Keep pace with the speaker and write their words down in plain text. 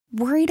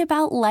Worried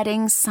about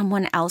letting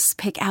someone else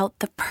pick out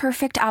the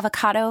perfect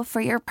avocado for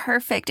your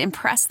perfect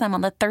impress them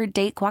on the third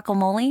date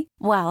guacamole?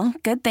 Well,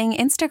 good thing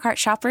Instacart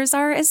shoppers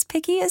are as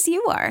picky as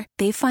you are.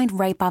 They find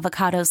ripe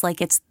avocados like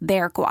it's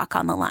their guac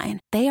on the line.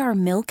 They are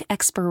milk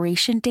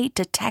expiration date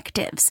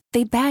detectives.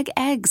 They bag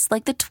eggs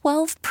like the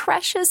 12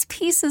 precious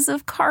pieces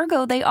of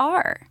cargo they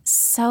are.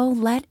 So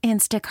let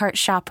Instacart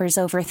shoppers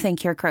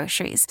overthink your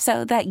groceries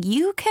so that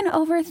you can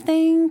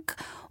overthink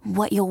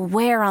what you'll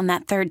wear on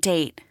that third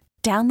date.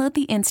 Download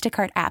the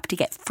Instacart app to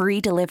get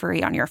free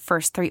delivery on your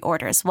first 3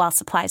 orders while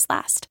supplies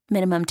last.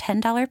 Minimum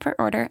 $10 per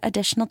order.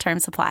 Additional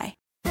terms apply.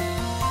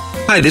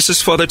 Hi, this is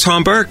Father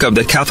Tom Burke of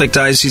the Catholic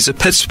Diocese of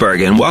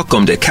Pittsburgh, and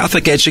welcome to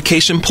Catholic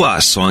Education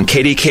Plus on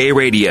KDK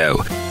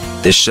Radio.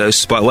 This show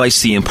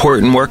spotlights the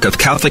important work of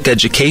Catholic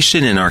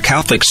education in our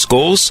Catholic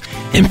schools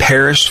and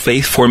parish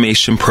faith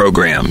formation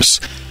programs.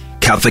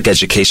 Catholic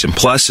Education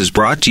Plus is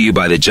brought to you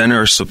by the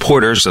generous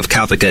supporters of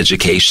Catholic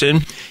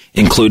education,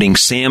 including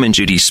Sam and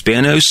Judy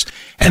Spanos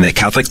and the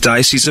Catholic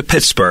Diocese of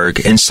Pittsburgh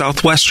in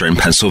southwestern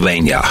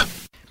Pennsylvania.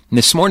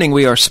 This morning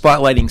we are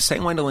spotlighting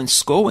St. Wendelin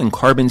School in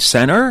Carbon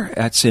Center.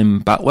 That's in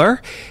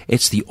Butler.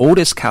 It's the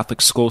oldest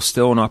Catholic school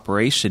still in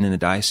operation in the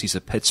Diocese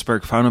of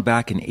Pittsburgh, founded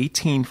back in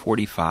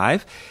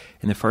 1845.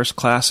 And the first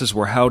classes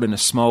were held in a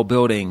small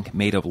building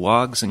made of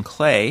logs and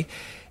clay,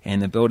 and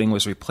the building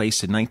was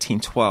replaced in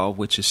 1912,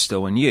 which is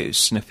still in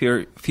use. And a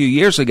few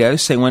years ago,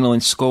 St.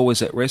 Wendelin School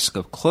was at risk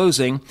of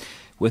closing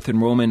with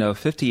enrollment of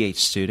 58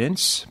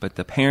 students, but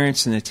the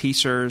parents and the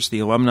teachers, the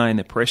alumni and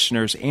the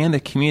parishioners, and the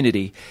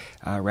community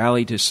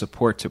rallied to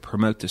support to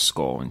promote the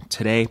school. And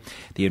today,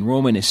 the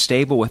enrollment is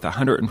stable with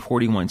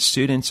 141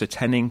 students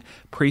attending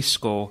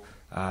preschool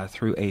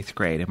through 8th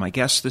grade. And my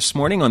guest this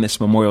morning on this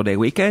Memorial Day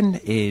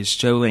weekend is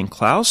Jolene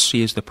Klaus.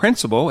 She is the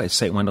principal at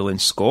St. Wendelin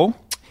School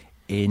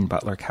in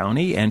Butler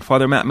County, and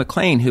Father Matt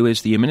McLean, who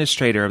is the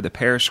administrator of the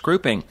parish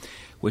grouping,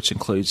 which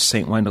includes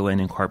St.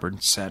 Wendelin and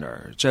Carbon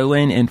Center.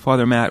 Jolene and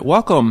Father Matt,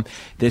 welcome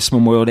this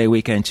Memorial Day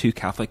weekend to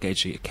Catholic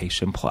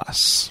Education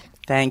Plus.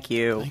 Thank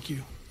you. Thank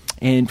you.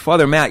 And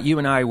Father Matt, you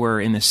and I were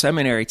in the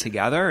seminary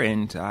together,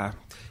 and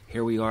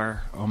here we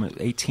are almost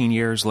 18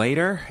 years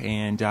later,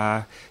 and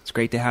it's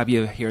great to have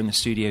you here in the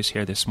studios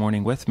here this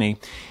morning with me.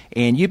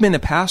 And you've been the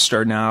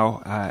pastor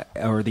now,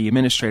 or the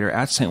administrator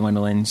at St.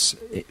 Wendelin's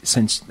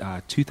since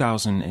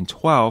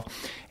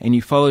 2012, and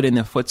you followed in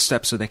the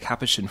footsteps of the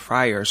Capuchin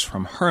friars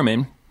from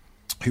Herman,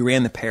 who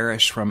ran the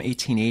parish from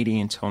 1880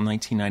 until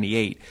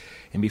 1998.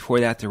 And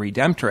before that, the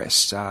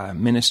Redemptorists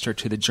ministered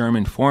to the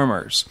German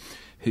farmers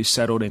who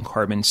settled in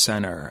Carbon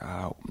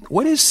Center.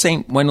 What is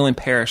St. Wendelin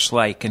Parish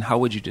like, and how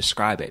would you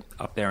describe it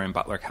up there in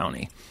Butler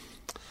County?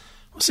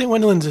 Well, St.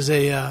 Wendelin's is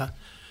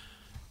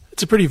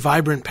it's a pretty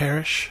vibrant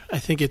parish. I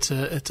think it's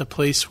a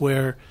place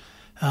where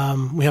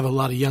we have a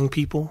lot of young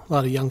people, a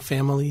lot of young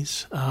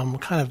families. We're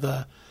kind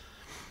of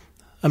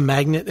a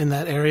magnet in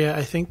that area,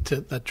 I think,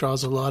 that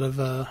draws a lot of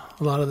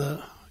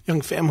the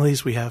young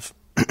families. We have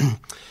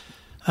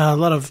a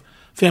lot of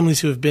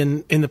families who have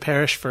been in the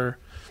parish for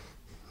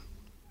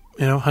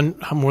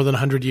more than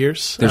 100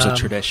 years. There's a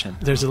tradition.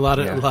 There's a lot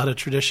of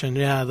tradition.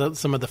 Yeah,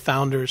 some of the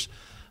founders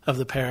of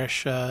the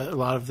parish, a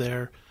lot of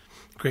their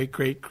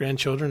great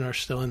grandchildren are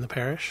still in the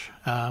parish.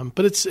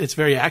 But it's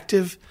very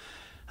active.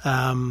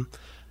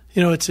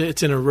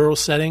 It's in a rural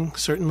setting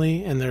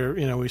certainly,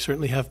 and we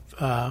certainly have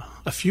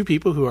a few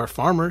people who are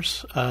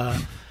farmers,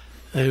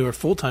 who are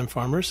full-time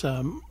farmers.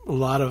 A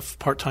lot of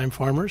part-time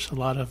farmers. A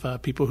lot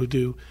of people who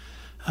do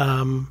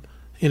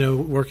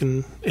work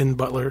in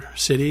Butler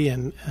City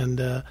and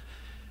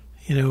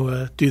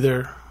do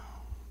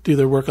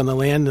their work on the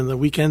land in the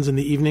weekends and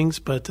the evenings.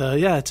 But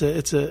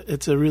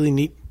it's a really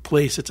neat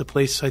place. It's a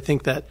place I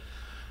think that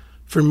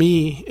for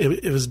me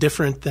it was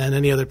different than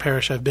any other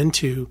parish I've been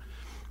to,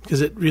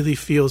 because it really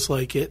feels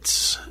like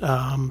it's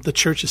the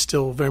church is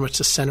still very much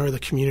the center of the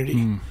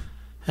community,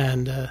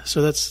 and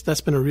so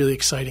that's been a really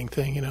exciting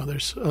thing.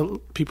 There's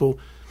people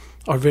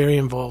are very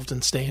involved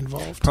and stay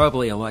involved.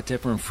 Probably a lot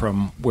different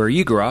from where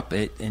you grew up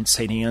in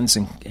St. Anne's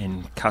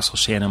and Castle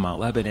Shannon, Mount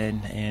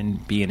Lebanon,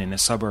 and being in a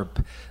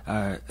suburb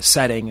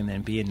setting, and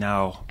then being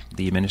now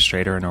the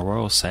administrator in a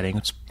rural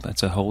setting.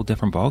 That's a whole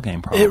different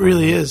ballgame, probably. It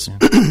really is.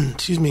 Yeah.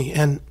 Excuse me.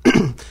 And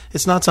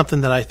it's not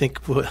something that I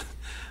think that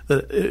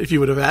if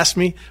you would have asked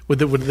me, would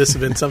this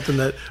have been something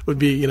that would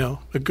be,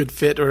 a good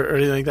fit or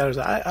anything like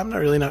that? I'm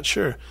not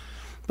sure.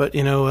 But,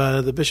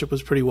 the bishop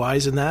was pretty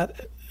wise in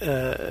that,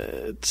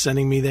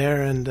 sending me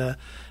there, and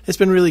it's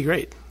been really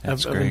great.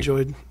 I've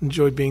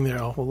enjoyed being there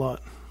a whole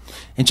lot.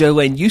 And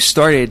Jolene, you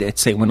started at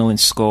St. Wendelin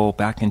School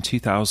back in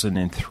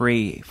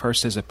 2003,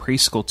 first as a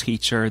preschool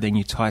teacher, then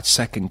you taught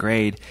second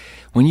grade.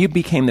 When you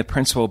became the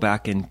principal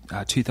back in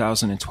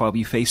 2012,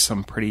 you faced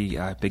some pretty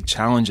big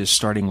challenges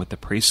starting with the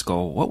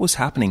preschool. What was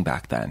happening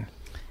back then?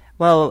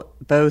 Well,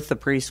 both the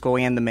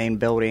preschool and the main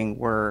building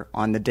were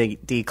on the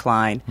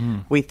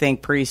decline. We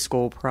think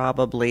preschool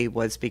probably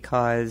was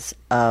because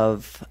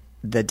of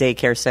the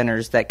daycare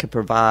centers that could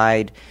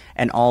provide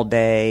an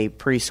all-day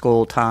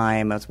preschool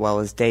time as well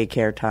as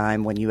daycare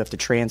time when you have to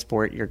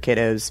transport your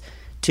kiddos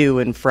to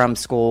and from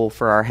school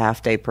for our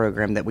half-day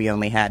program that we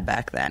only had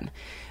back then.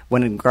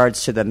 When in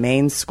regards to the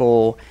main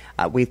school,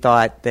 we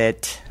thought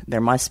that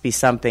there must be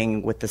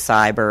something with the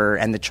cyber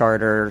and the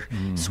charter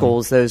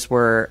schools. Those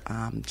were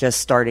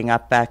just starting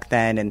up back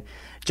then, and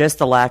just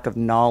the lack of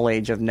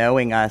knowledge of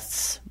knowing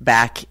us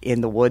back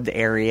in the Wood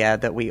area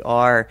that we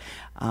are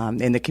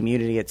in the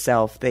community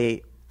itself.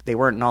 They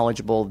weren't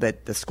knowledgeable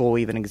that the school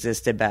even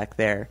existed back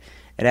there.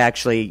 It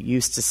actually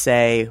used to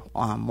say,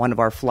 one of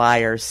our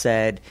flyers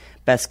said,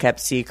 best kept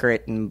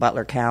secret in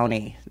Butler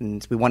County,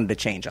 and we wanted to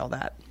change all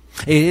that.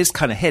 It is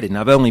kind of hidden.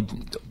 I've only,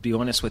 to be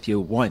honest with you,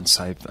 once.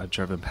 I've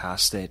driven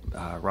past it,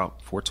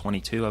 Route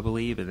 422, I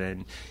believe, and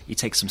then you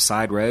take some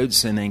side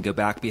roads and then go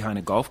back behind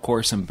a golf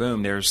course, and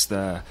boom, there's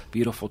the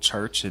beautiful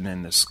church and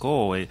then the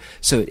school.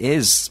 So it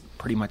is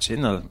pretty much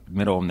in the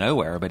middle of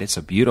nowhere, but it's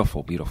a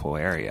beautiful, beautiful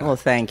area. Well,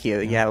 thank you.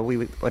 Yeah, we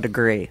would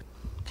agree.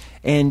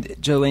 And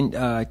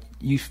Jolene,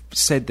 you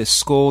said the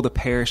school, the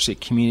parish, the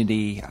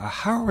community.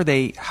 How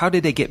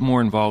did they get more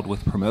involved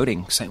with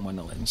promoting St.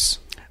 Wendelin's?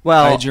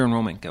 Well, how did your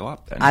enrollment go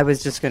up then? I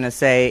was just going to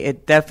say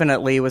it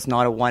definitely was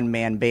not a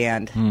one-man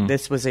band.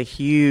 This was a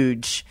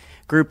huge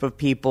group of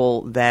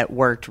people that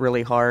worked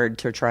really hard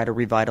to try to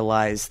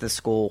revitalize the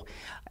school.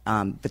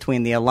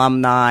 Between the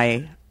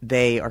alumni,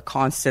 they are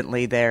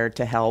constantly there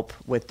to help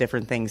with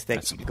different things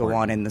that go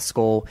on in the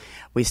school.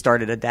 We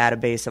started a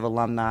database of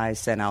alumni,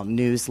 sent out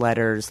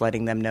newsletters,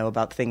 letting them know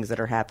about things that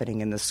are happening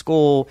in the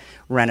school,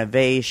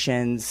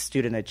 renovations,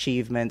 student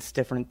achievements,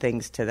 different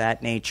things to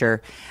that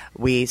nature.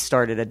 We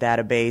started a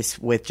database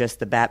with just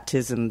the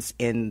baptisms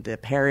in the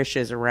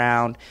parishes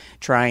around,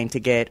 trying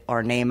to get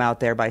our name out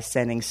there by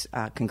sending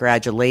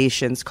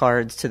congratulations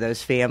cards to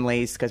those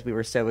families because we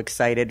were so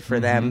excited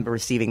for them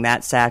receiving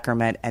that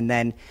sacrament, and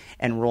then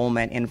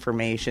enrollment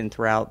information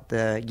throughout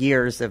the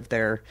years of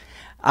their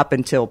up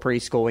until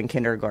preschool and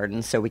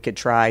kindergarten, so we could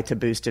try to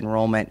boost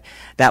enrollment.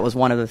 That was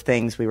one of the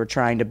things we were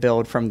trying to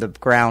build from the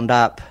ground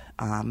up,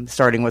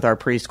 starting with our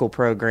preschool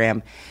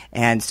program.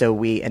 And so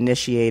we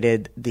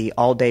initiated the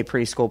all-day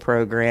preschool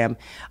program,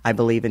 I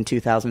believe, in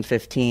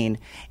 2015.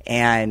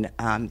 And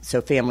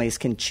so families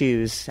can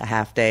choose a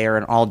half-day or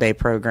an all-day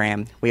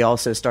program. We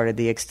also started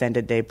the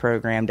extended day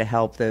program to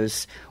help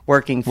those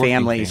working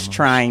families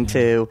trying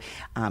to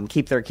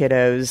keep their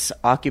kiddos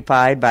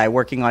occupied by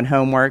working on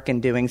homework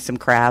and doing some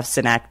crafts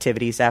and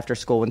activities after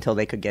school until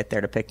they could get there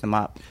to pick them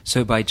up.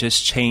 So by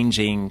just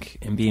changing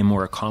and being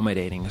more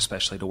accommodating,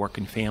 especially to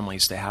working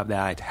families, to have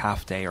that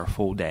half day or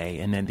full day,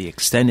 and then the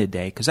extended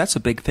day, because that's a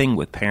big thing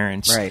with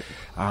parents. Right.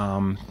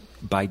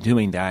 By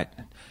doing that,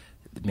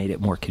 it made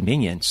it more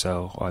convenient,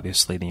 so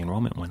obviously the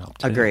enrollment went up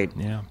too. Agreed.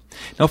 Yeah.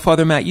 Now,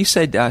 Father Matt, you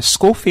said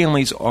school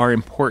families are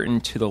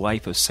important to the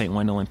life of St.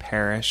 Wendelin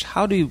Parish.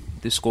 How do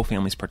the school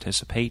families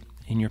participate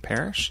in your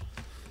parish?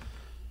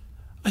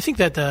 I think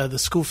that the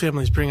school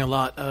families bring a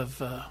lot of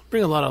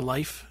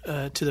life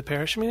to the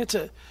parish. I mean,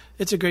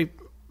 it's a great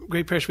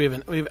parish. We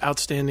have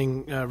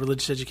outstanding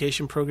religious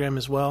education program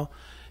as well,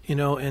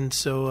 and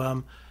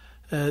so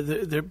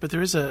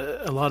there is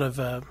a lot of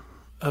a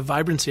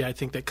vibrancy, I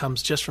think, that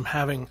comes just from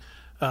having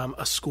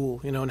a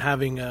school, and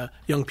having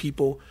young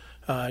people,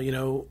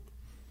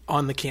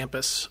 on the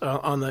campus,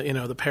 on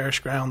the parish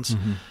grounds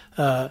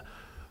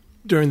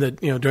during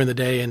the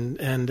day,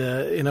 and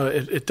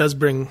it does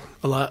bring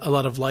a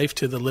lot of life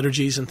to the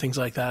liturgies and things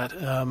like that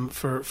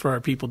for our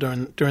people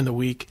during the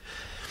week.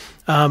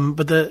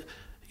 But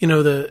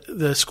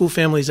the school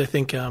families, I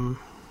think,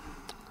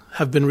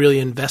 have been really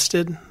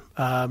invested,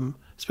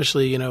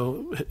 especially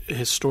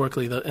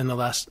historically in the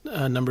last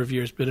number of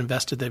years, been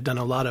invested. They've done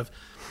a lot of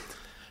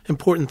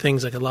important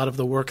things, like a lot of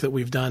the work that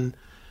we've done,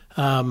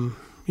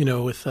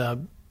 with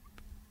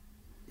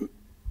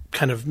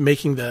kind of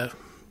making the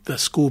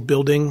school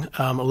building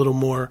a little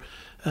more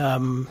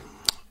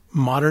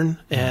modern,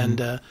 and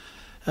a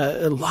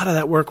lot of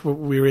that work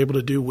we were able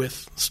to do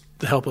with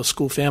the help of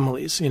school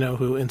families,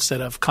 who, instead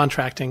of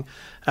contracting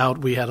out,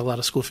 we had a lot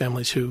of school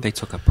families who they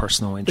took a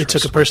personal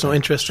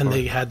interest. And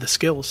they had the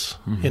skills,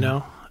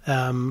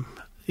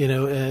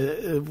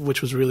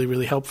 which was really,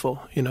 really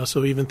helpful.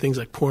 So even things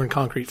like pouring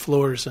concrete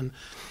floors and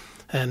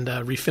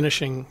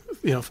refinishing,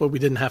 we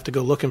didn't have to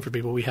go looking for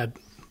people. We had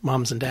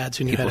moms and dads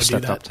who knew how to do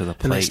that,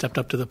 and they stepped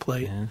up to the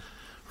plate,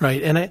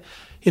 right? And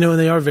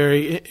they are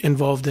very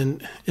involved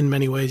in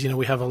many ways.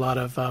 We have a lot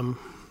of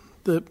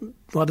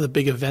the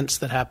big events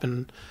that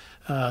happen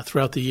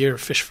throughout the year,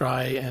 fish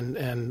fry,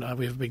 and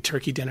we have a big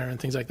turkey dinner and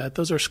things like that.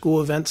 Those are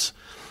school events,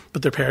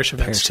 but they're parish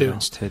events too.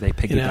 They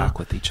piggyback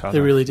with each other.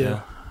 They really do.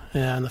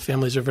 Yeah, and the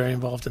families are very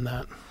involved in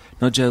that.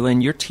 Now,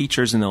 Jolene, your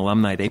teachers and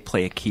alumni, they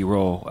play a key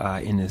role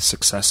in the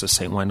success of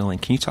St. Wendelin.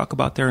 Can you talk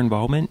about their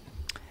involvement?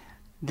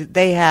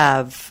 They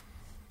have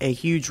a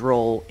huge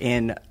role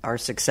in our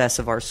success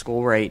of our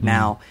school right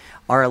now.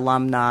 Our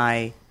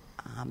alumni,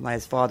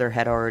 as Father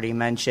had already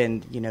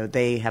mentioned,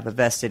 they have a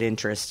vested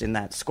interest in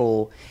that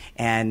school,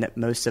 and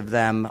most of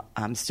them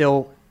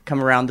still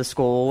come around the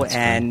school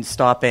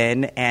stop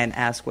in and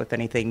ask if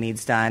anything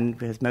needs done,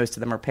 because most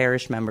of them are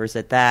parish members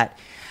at that.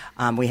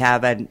 We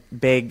have a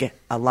big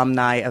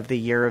Alumni of the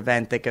Year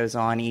event that goes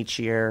on each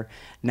year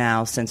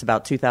now. Since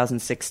about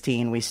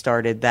 2016, we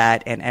started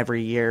that, and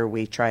every year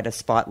we try to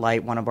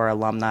spotlight one of our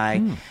alumni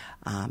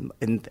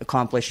and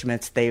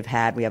accomplishments they've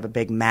had. We have a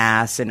big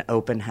mass and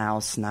open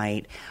house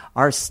night.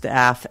 Our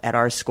staff at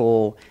our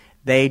school,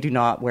 they do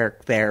not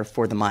work there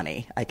for the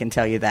money. I can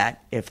tell you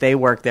that. If they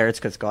work there, it's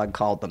because God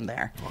called them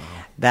there. Wow.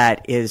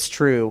 That is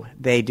true.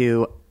 They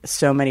do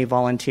so many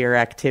volunteer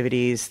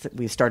activities.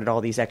 We started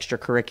all these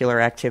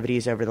extracurricular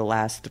activities over the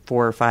last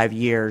 4 or 5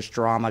 years,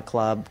 drama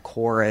club,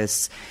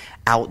 chorus,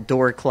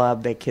 outdoor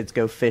club that kids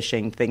go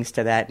fishing, things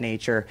to that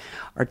nature.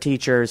 Our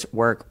teachers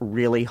work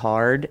really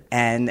hard,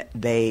 and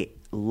they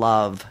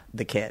love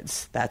the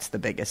kids. That's the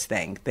biggest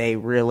thing. They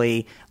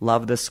really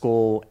love the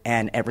school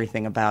and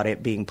everything about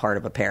it being part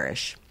of a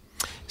parish.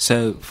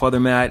 So, Father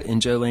Matt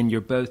and Jolene,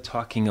 you're both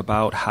talking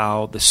about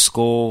how the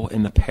school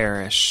and the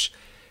parish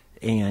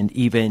and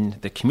even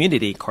the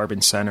community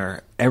Carbon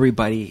Center,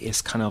 everybody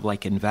is kind of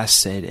like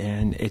invested,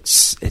 and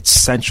it's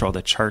central,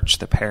 the church,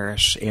 the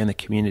parish, and the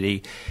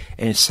community.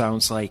 And it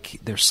sounds like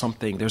there's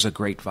a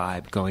great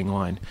vibe going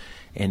on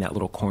in that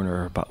little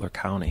corner of Butler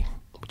County.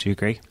 Would you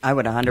agree? I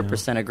would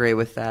 100% agree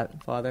with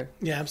that, Father.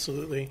 Yeah,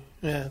 absolutely.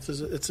 Yeah,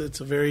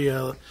 it's a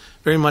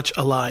very much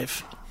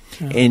alive.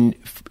 Yeah. And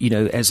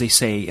as they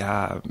say,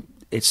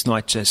 it's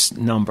not just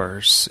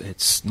numbers,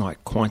 it's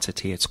not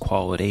quantity, it's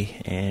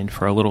quality. And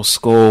for a little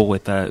school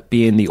with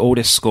being the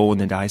oldest school in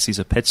the Diocese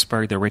of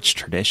Pittsburgh, the rich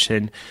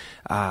tradition,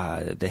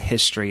 the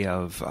history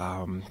of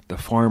the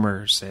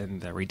farmers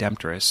and the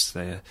Redemptorists,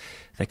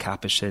 the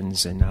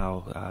Capuchins, and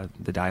now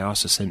the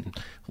diocesan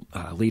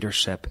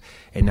leadership,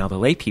 and now the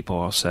lay people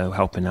also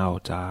helping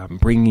out,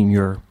 bringing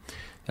your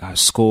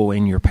school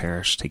and your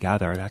parish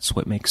together. That's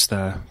what makes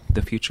the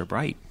future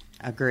bright.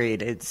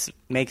 Agreed. It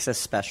makes us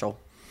special.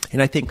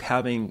 And I think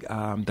having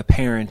the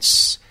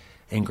parents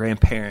and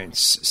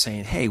grandparents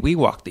saying, "Hey, we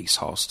walked these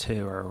halls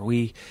too," or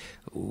we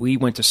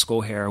went to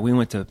school here, we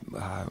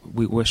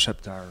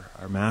worshipped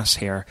our mass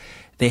here.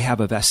 They have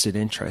a vested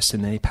interest,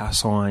 and they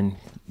pass on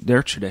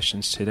their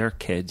traditions to their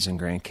kids and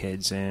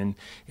grandkids, and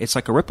it's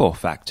like a ripple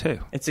effect too.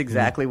 It's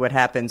exactly what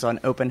happens on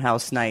open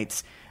house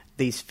nights.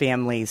 These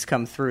families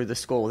come through the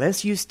school.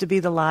 This used to be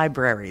the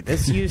library.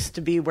 This used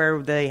to be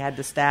where they had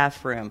the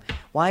staff room.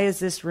 Why is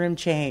this room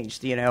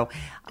changed?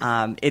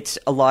 It's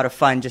a lot of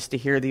fun just to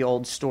hear the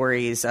old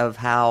stories of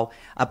how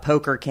a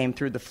poker came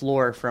through the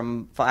floor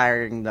from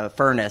firing the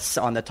furnace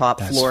on the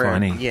top floor. That's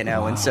funny.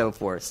 Wow. And so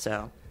forth.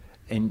 So,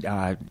 and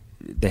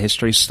the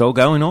history's still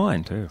going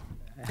on too.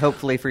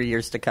 Hopefully for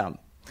years to come.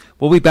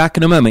 We'll be back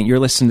in a moment. You're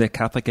listening to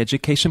Catholic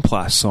Education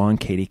Plus on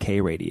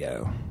KDK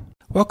Radio.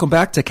 Welcome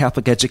back to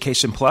Catholic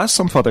Education Plus.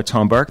 I'm Father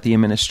Tom Burke, the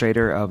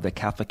administrator of the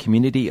Catholic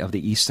community of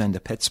the East End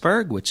of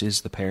Pittsburgh, which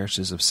is the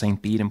parishes of St.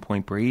 Bede and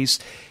Point Breeze,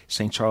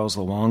 St. Charles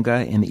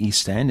Lawanga in the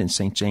East End, and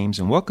St. James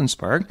in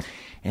Wilkinsburg.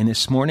 And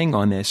this morning,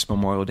 on this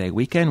Memorial Day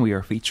weekend, we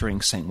are featuring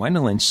St.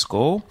 Wendelin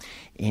School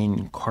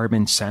in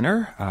Carbon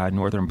Center,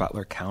 northern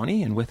Butler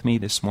County. And with me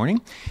this morning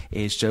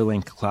is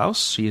Jolene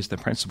Klaus. She is the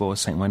principal of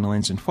St.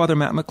 Wendelin's, and Father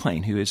Matt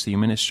McLean, who is the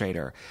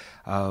administrator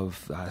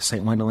of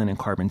St. Wendelin and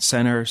Carbon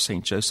Center,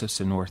 St. Joseph's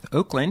in North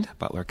Oakland,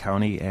 Butler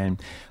County, and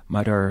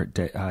Mother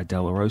de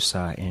la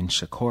Rosa in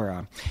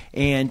Shakora.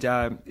 And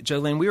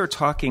Jolene, we were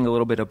talking a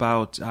little bit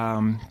about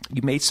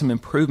you made some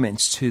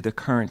improvements to the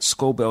current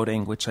school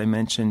building, which I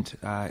mentioned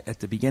at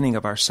the beginning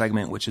of our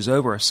segment, which is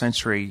over a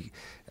century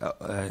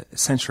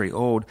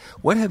old.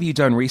 What have you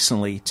done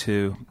recently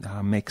to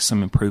make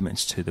some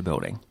improvements to the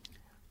building?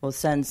 Well,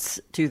 since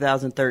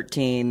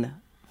 2013,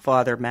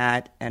 Father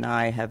Matt and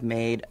I have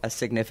made a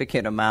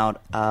significant amount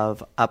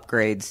of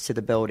upgrades to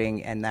the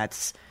building, and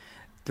that's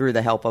through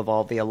the help of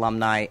all the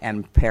alumni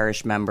and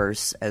parish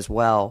members as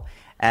well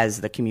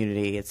as the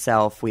community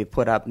itself. We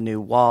put up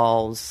new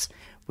walls.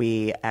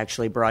 We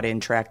actually brought in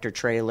tractor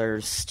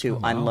trailers to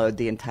unload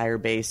the entire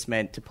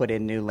basement, to put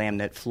in new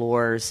laminate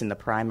floors in the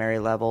primary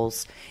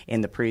levels. In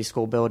the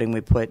preschool building,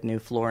 we put new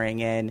flooring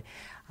in.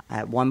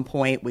 At one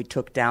point, we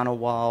took down a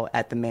wall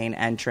at the main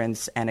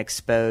entrance and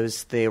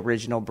exposed the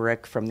original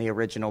brick from the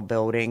original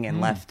building and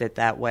left it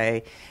that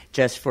way,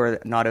 just for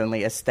not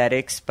only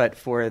aesthetics, but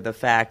for the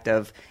fact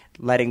of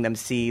letting them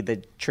see the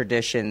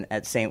tradition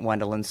at St.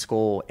 Wendelin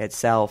School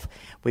itself.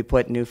 We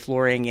put new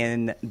flooring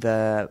in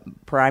the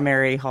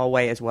primary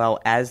hallway as well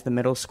as the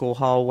middle school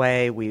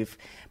hallway. We've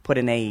put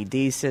an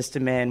AED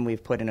system in.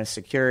 We've put in a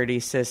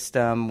security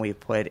system. We've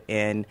put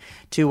in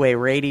two-way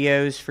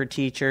radios for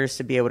teachers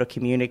to be able to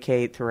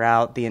communicate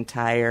throughout the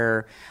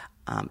entire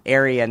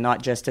area,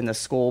 not just in the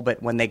school,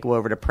 but when they go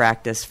over to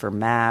practice for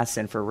Mass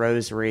and for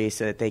Rosary,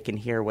 so that they can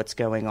hear what's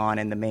going on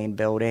in the main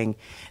building.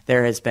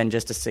 There has been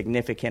just a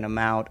significant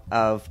amount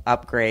of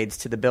upgrades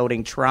to the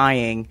building,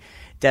 trying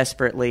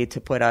desperately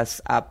to put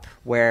us up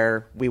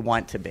where we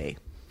want to be.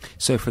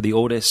 So for the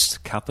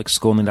oldest Catholic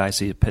school in the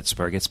Diocese of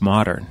Pittsburgh, it's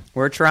modern.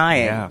 We're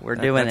trying. Yeah, We're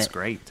doing it. That's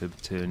great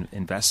to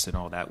invest in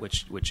all that,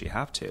 which you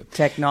have to.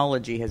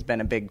 Technology has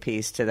been a big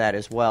piece to that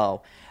as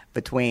well.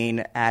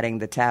 between adding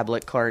the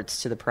tablet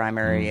carts to the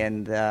primary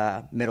and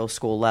the middle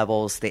school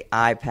levels, the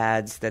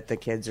iPads that the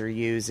kids are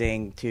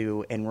using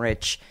to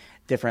enrich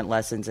different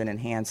lessons and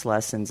enhance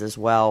lessons as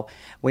well.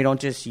 We don't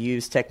just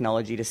use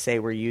technology to say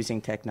we're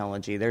using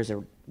technology. There's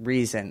a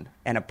reason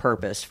and a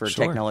purpose for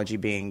technology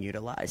being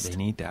utilized. They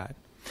need that.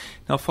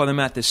 Now, Father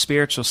Matt, the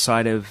spiritual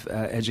side of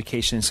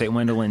education in St.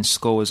 Wendelin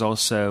School is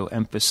also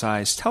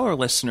emphasized. Tell our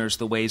listeners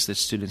the ways that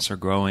students are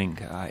growing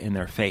in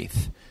their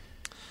faith.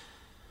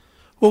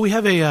 Well, we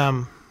have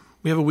a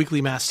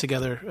weekly mass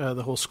together,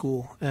 the whole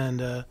school,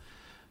 and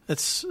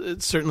it's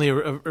certainly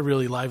a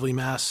really lively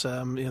mass.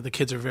 The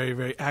kids are very,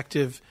 very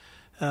active.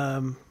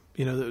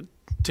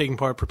 Taking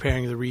part,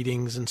 preparing the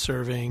readings and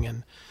serving,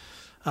 and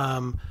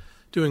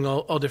doing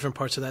all different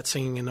parts of that,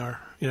 singing in our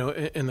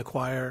in the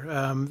choir.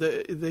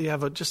 They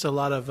have just a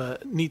lot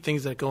of neat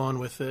things that go on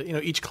with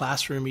each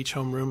classroom, each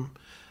homeroom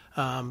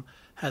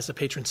has a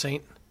patron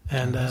saint.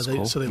 And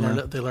cool. So they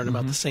learn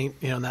about the saint,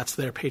 and that's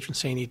their patron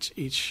saint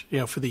each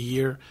for the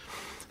year.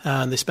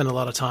 And they spend a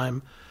lot of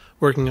time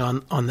working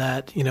on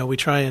that. We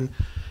try and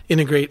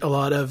integrate a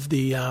lot of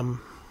the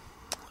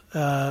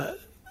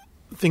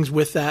things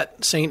with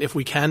that saint, if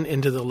we can,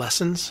 into the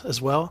lessons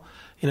as well.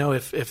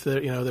 If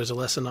there's a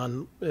lesson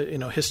on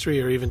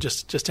history, or even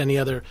just any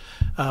other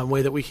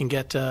way that we can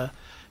get the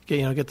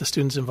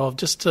students involved,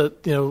 just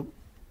to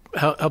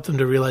help them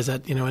to realize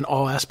that in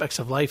all aspects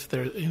of life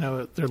they're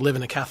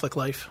living a Catholic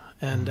life,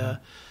 and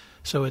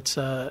so it's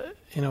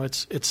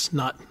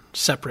not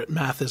separate.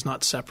 Math is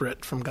not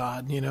separate from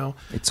God.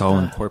 It's all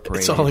incorporated.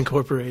 It's all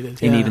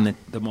incorporated, and even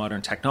the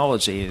modern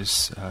technology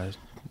is.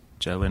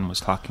 Joanne was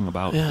talking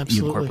about,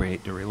 you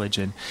incorporate the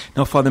religion.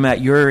 Now, Father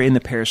Matt, you're in the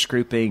parish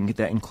grouping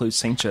that includes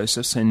St.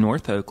 Joseph's in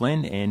North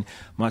Oakland and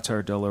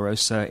Mater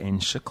Dolorosa in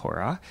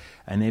Socorro,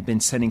 and they've been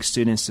sending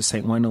students to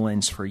St.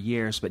 Wendelin's for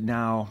years, but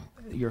now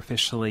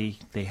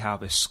they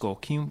have a school.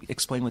 Can you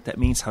explain what that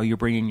means, how you're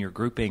bringing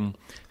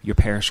your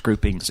parish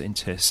groupings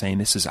into saying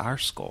this is our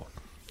school?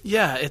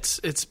 Yeah,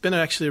 it's been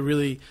actually a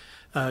really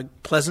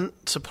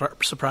pleasant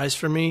surprise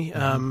for me.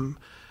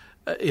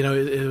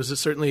 It was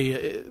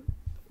certainly...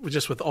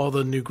 just with all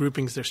the new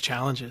groupings, there's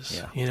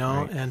challenges,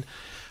 right. And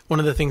one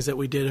of the things that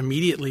we did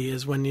immediately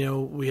is when,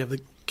 we have the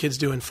kids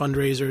doing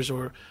fundraisers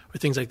or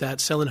things like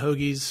that, selling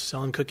hoagies,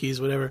 selling cookies,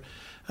 whatever,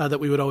 that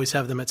we would always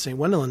have them at St.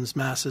 Wendelin's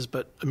masses.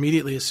 But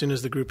immediately, as soon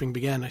as the grouping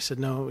began, I said,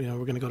 no,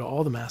 we're going to go to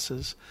all the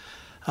masses.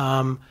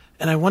 And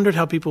I wondered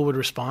how people would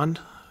respond,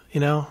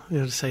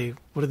 to say,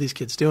 what are these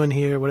kids doing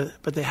here?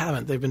 But they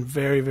haven't. They've been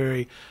very,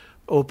 very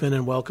open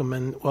and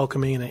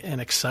welcoming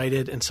and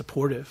excited and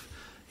supportive.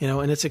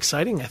 And it's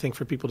exciting, I think,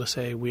 for people to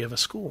say, we have a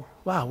school.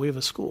 Wow, we have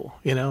a school.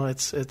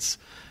 It's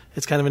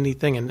kind of a neat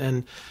thing.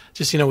 And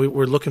just,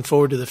 we're looking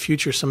forward to the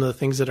future, some of the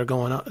things that are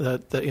going on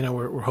that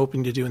we're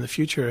hoping to do in the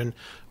future. And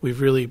we've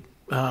really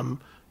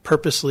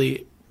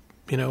purposely,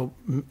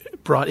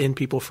 brought in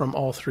people from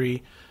all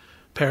three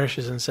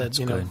parishes and said,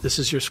 this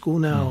is your school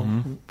now.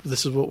 Mm-hmm.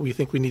 This is what we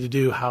think we need to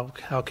do.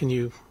 How can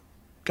you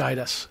guide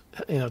us,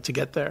 to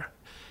get there?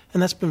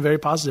 And that's been very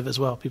positive as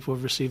well. People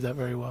have received that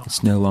very well.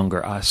 It's no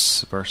longer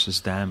us versus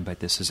them, but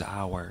this is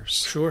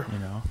ours. Sure.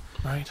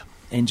 Right.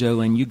 And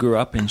Jolene, you grew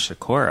up in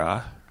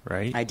Socorro,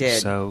 right? I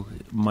did. So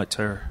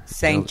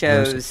St.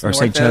 Joe's,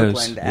 North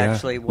Oakland,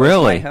 actually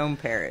was my home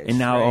parish. And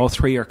now all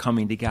three are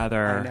coming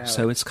together.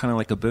 So it's kind of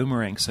like a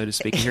boomerang, so to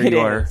speak. Here you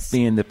are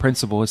being the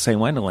principal of St.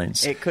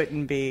 Wendelin's. It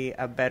couldn't be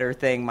a better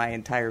thing. My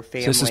entire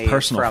family. So this is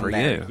personal for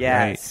you,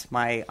 yes, right?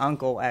 My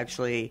uncle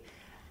actually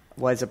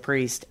was a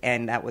priest,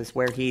 and that was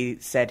where he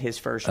said his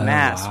first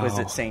Mass was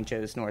at St.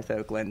 Joe's, North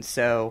Oakland.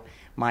 So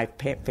my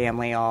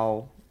family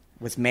all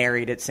was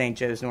married at St.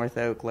 Joe's, North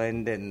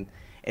Oakland, and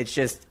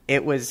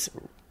it was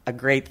a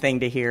great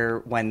thing to hear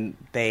when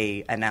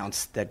they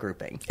announced the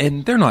grouping.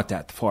 And they're not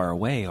that far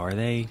away, are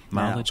they,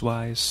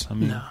 mileage-wise? I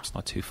mean, no. It's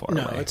not too far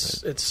away. No,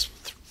 it's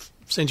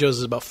St. Joe's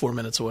is about 4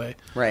 minutes away.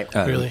 Right.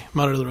 Really.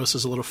 Mater Dolorosa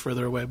is a little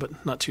further away,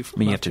 but not too far. I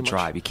mean, you have to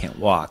drive. You can't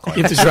walk.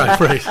 You have to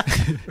drive,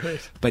 right.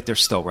 Right. But they're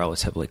still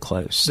relatively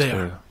close. They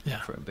are,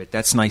 yeah. But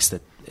that's nice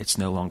that it's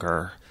no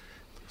longer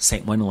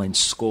St. Wendelin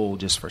School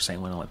just for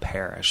St. Wendelin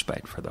Parish,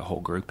 but for the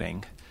whole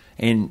grouping.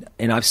 And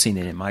I've seen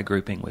it in my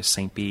grouping with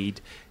St. Bede,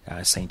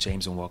 St.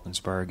 James in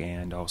Wilkinsburg,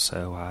 and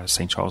also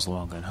St. Charles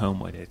Long and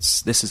Homewood.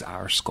 This is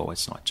our school.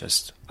 It's not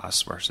just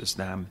us versus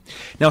them.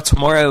 Now,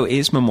 tomorrow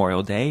is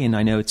Memorial Day, and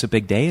I know it's a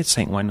big day at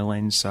St.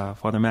 Wendelin's.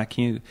 Father Matt,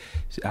 can you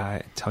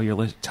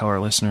tell our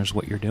listeners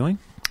what you're doing?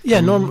 Yeah,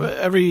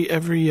 every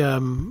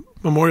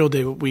Memorial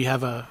Day we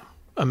have a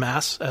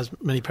Mass, as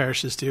many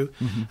parishes do.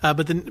 Mm-hmm.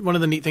 But then one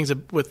of the neat things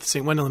with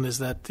St. Wendelin is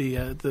that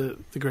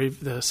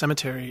the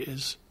cemetery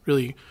is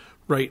really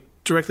right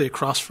directly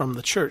across from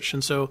the church,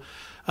 and so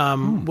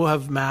we'll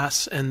have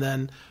Mass, and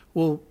then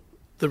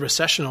the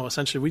recessional,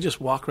 essentially, we just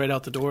walk right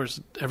out the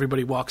doors.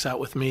 Everybody walks out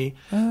with me.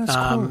 Oh, that's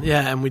cool.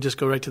 Yeah, and we just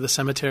go right to the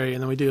cemetery,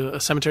 and then we do a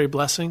cemetery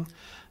blessing.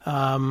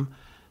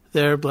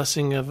 Their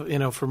blessing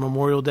of for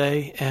Memorial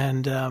Day,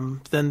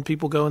 and then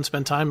people go and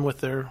spend time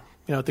with their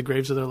at the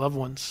graves of their loved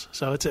ones.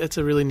 So it's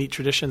a really neat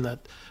tradition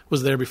that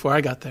was there before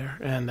I got there,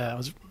 and I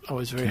was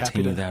always very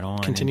happy to that on.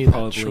 Continue and that.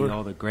 Probably Sure.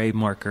 all the grave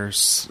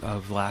markers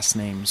of last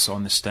names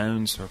on the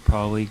stones are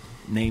probably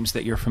names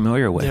that you're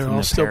familiar with. They're in all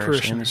the still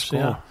parish and the parishioners. school.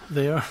 Yeah,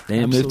 they are. They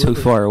didn't move too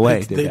far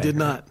away. They did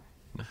not.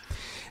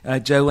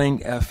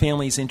 Jolene,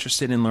 families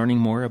interested in learning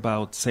more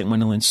about St.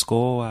 Wendelin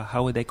School,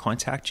 how would they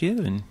contact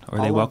you, and are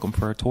they welcome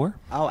for a tour?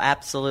 Oh,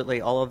 absolutely.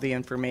 All of the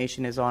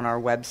information is on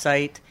our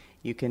website.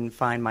 You can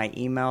find my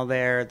email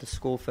there, the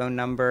school phone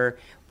number.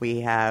 We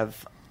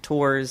have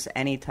tours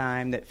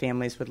anytime that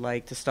families would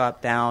like to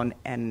stop down,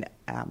 and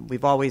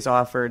we've always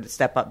offered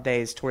step-up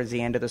days towards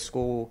the end of the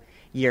school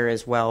year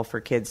as well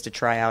for kids to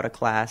try out a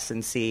class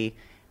and see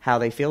how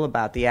they feel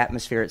about the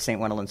atmosphere at St.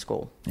 Wendelin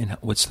School. And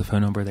what's the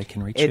phone number they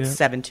can reach you? It's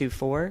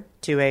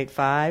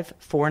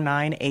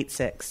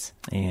 724-285-4986.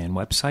 And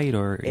website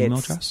or email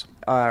address?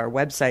 Our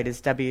website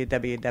is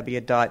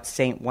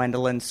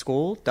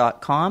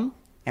www.stwendelinschool.com,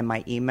 and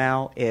my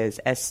email is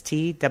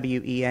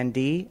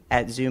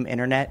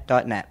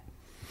stwend@zoominternet.net.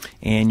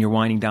 And you're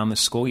winding down the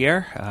school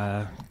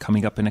year.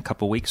 Coming up in a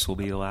couple weeks will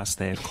be the last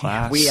day of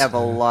class. We have a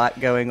lot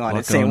going on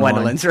at St.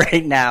 Wendelin's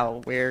right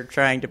now. We're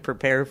trying to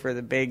prepare for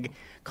the big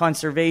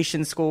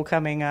conservation school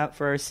coming up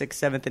for our 6th,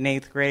 7th, and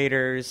 8th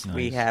graders. Nice.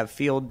 We have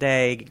field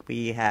day.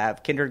 We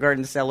have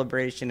kindergarten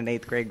celebration and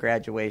 8th grade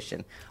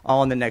graduation,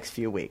 all in the next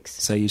few weeks.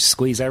 So you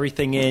squeeze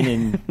everything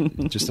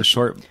in just a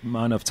short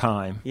amount of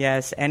time.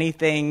 Yes,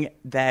 anything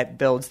that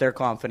builds their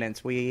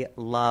confidence. We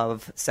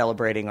love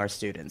celebrating our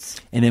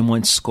students. And then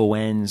once school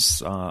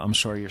ends, I'm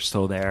sure you're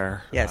still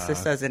there. Yes,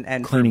 this doesn't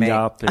end cleaning for me.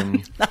 up,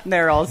 and I'm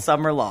there all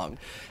summer long.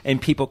 And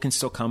people can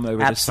still come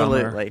over the summer.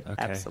 Absolutely, Okay,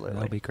 absolutely.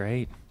 that'll be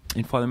great.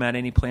 And Father Matt,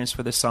 any plans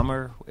for the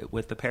summer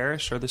with the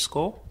parish or the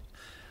school?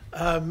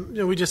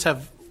 We just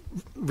have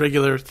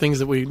regular things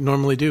that we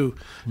normally do.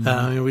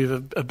 Mm-hmm. We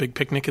have a big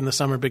picnic in the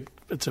summer.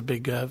 It's a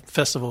big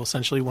festival,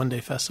 essentially one-day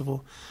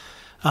festival.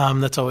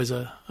 That's always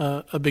a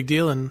big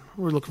deal, and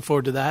we're looking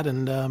forward to that.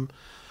 And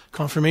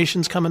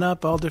confirmations coming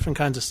up, all different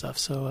kinds of stuff.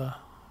 So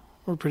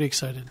we're pretty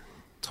excited.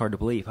 It's hard to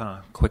believe,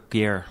 huh? Quick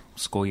year,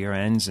 school year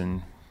ends,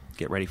 and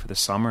get ready for the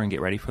summer and get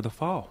ready for the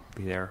fall.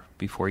 Be there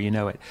before you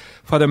know it.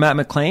 Father Matt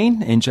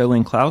McLean and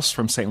Jolene Klaus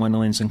from St.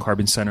 Wendelin's and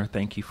Carbon Center,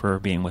 thank you for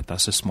being with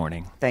us this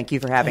morning. Thank you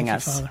for having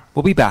us. Father.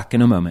 We'll be back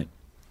in a moment.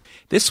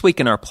 This week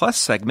in our Plus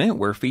segment,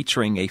 we're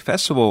featuring a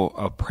festival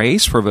of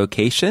praise for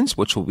vocations,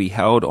 which will be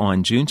held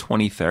on June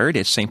 23rd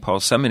at St.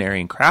 Paul's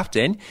Seminary in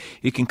Crafton.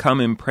 You can come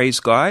and praise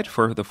God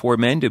for the 4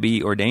 men to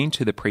be ordained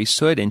to the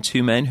priesthood and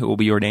 2 men who will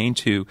be ordained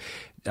to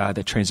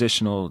the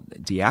transitional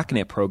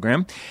diaconate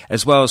program,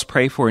 as well as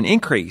pray for an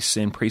increase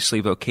in priestly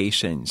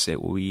vocations. It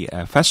will be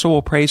a festival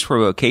of praise for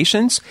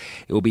vocations.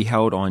 It will be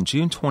held on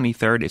June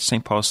 23rd at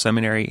St. Paul's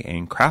Seminary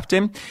in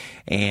Crafton,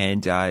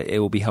 and it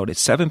will be held at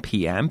 7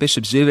 p.m.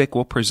 Bishop Zubik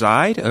will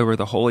preside over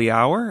the holy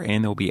hour,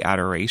 and there will be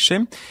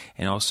adoration,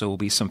 and also will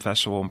be some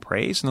festival and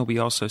praise, and there will be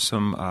also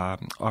some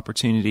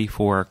opportunity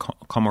for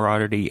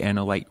camaraderie and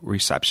a light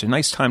reception.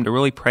 Nice time to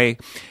really pray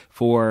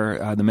for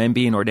the men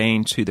being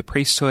ordained to the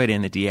priesthood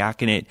and the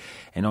diaconate,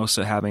 and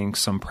also having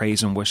some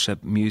praise and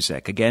worship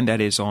music. Again, that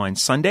is on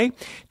Sunday,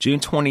 June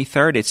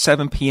 23rd at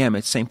 7 p.m.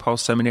 at St.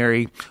 Paul's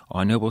Seminary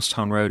on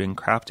Noblestown Road in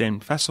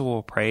Crafton. Festival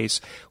of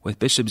Praise with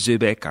Bishop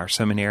Zubik, our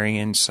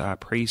seminarians,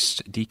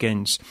 priests,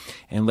 deacons,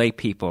 and lay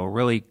people.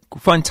 Really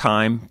fun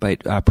time,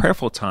 but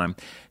prayerful time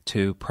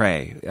to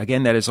pray.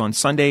 Again, that is on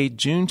Sunday,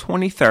 June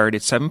 23rd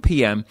at 7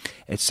 p.m.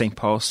 at St.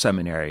 Paul's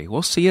Seminary.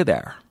 We'll see you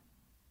there.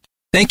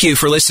 Thank you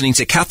for listening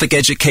to Catholic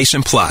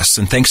Education Plus,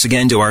 and thanks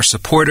again to our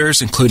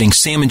supporters, including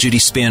Sam and Judy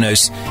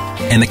Spanos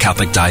and the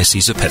Catholic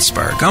Diocese of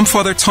Pittsburgh. I'm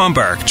Father Tom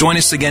Burke. Join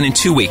us again in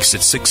 2 weeks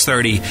at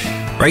 6:30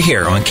 right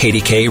here on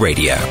KDK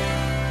Radio.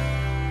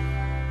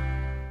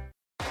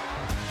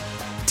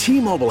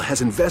 T-Mobile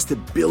has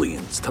invested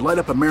billions to light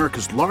up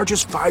America's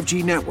largest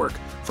 5G network,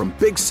 from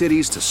big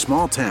cities to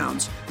small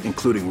towns,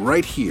 including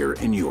right here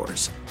in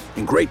yours.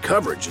 And great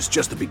coverage is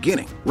just the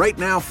beginning. Right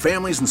now,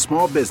 families and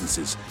small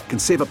businesses can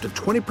save up to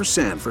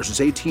 20%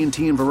 versus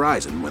AT&T and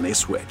Verizon when they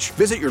switch.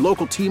 Visit your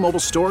local T-Mobile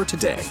store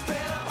today.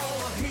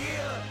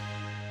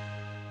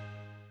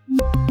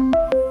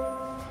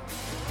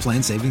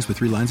 Plan savings with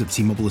 3 lines of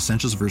T-Mobile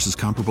Essentials versus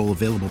comparable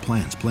available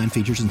plans. Plan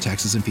features and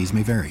taxes and fees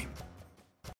may vary.